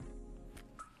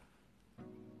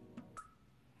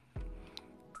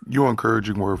Your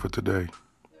encouraging word for today.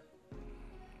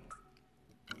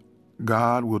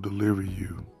 God will deliver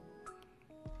you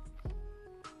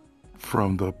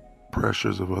from the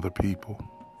pressures of other people.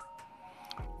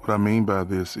 What I mean by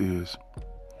this is,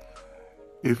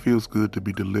 it feels good to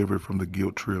be delivered from the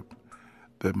guilt trip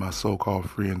that my so-called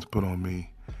friends put on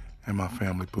me and my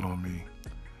family put on me.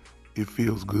 It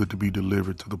feels good to be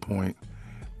delivered to the point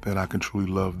that I can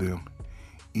truly love them,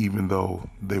 even though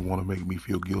they want to make me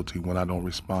feel guilty when I don't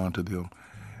respond to them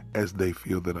as they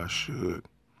feel that I should.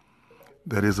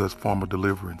 That is a form of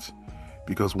deliverance,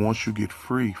 because once you get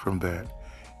free from that,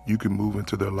 you can move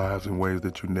into their lives in ways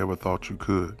that you never thought you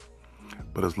could.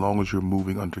 But as long as you're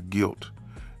moving under guilt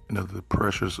and under the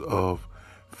pressures of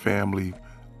family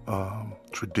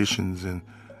traditions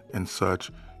and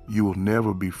such, you will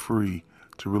never be free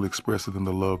to really express to them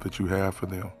the love that you have for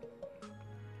them.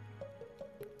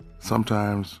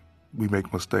 Sometimes we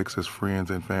make mistakes as friends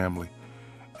and family,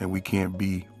 and we can't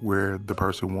be where the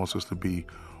person wants us to be,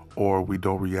 or we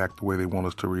don't react the way they want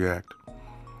us to react.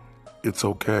 It's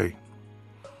okay,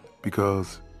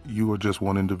 because you are just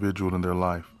one individual in their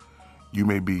life. You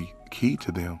may be key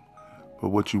to them, but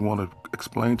what you want to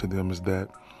explain to them is that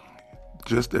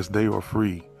just as they are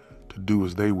free to do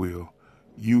as they will,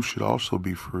 you should also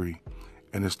be free.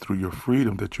 And it's through your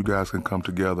freedom that you guys can come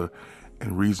together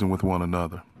and reason with one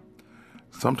another.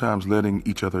 Sometimes letting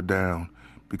each other down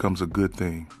becomes a good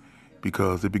thing,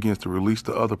 because it begins to release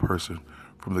the other person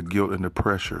from the guilt and the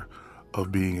pressure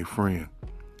of being a friend.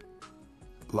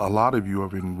 A lot of you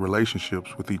are in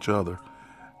relationships with each other,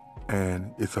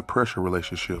 and it's a pressure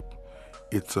relationship.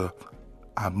 It's a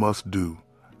I must do,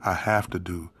 I have to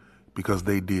do, because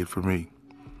they did for me.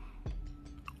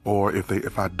 Or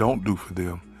if I don't do for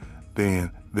them,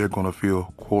 then they're going to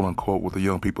feel, quote unquote, what the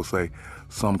young people say,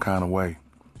 some kind of way.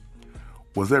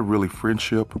 Was that really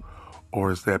friendship,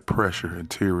 or is that pressure and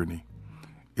tyranny?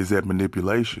 Is that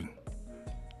manipulation?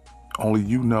 Only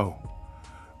you know.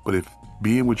 But if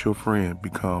being with your friend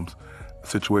becomes a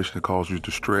situation that causes you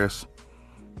distress,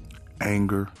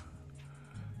 anger,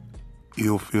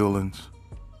 ill feelings,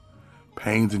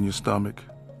 pains in your stomach,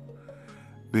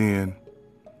 then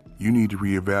you need to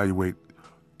reevaluate,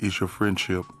 is your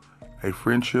friendship a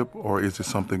friendship, or is it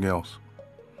something else?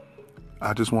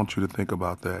 I just want you to think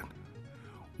about that.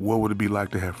 What would it be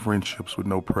like to have friendships with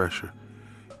no pressure?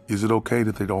 Is it okay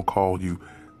that they don't call you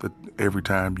every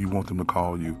time you want them to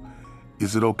call you?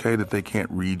 Is it okay that they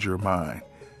can't read your mind?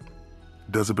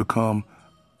 Does it become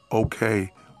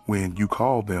okay when you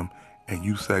call them and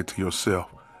you say to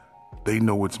yourself, they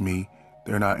know it's me,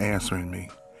 they're not answering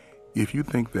me? If you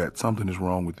think that, something is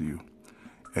wrong with you,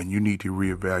 and you need to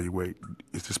reevaluate.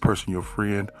 Is this person your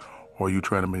friend, or are you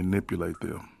trying to manipulate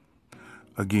them?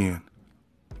 Again,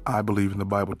 I believe in the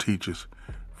Bible teaches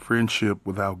friendship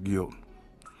without guilt,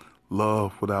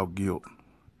 love without guilt,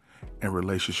 and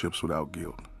relationships without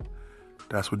guilt.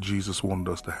 That's what Jesus wanted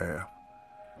us to have.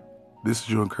 This is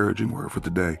your encouraging word for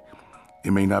today.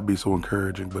 It may not be so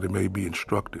encouraging, but it may be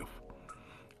instructive.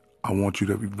 I want you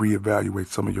to reevaluate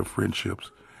some of your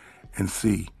friendships and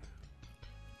see,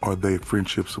 are they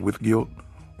friendships with guilt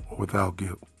or without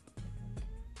guilt?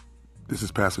 This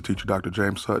is Pastor Teacher Dr.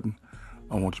 James Sutton.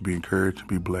 I want you to be encouraged,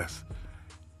 be blessed,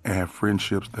 and have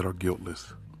friendships that are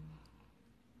guiltless.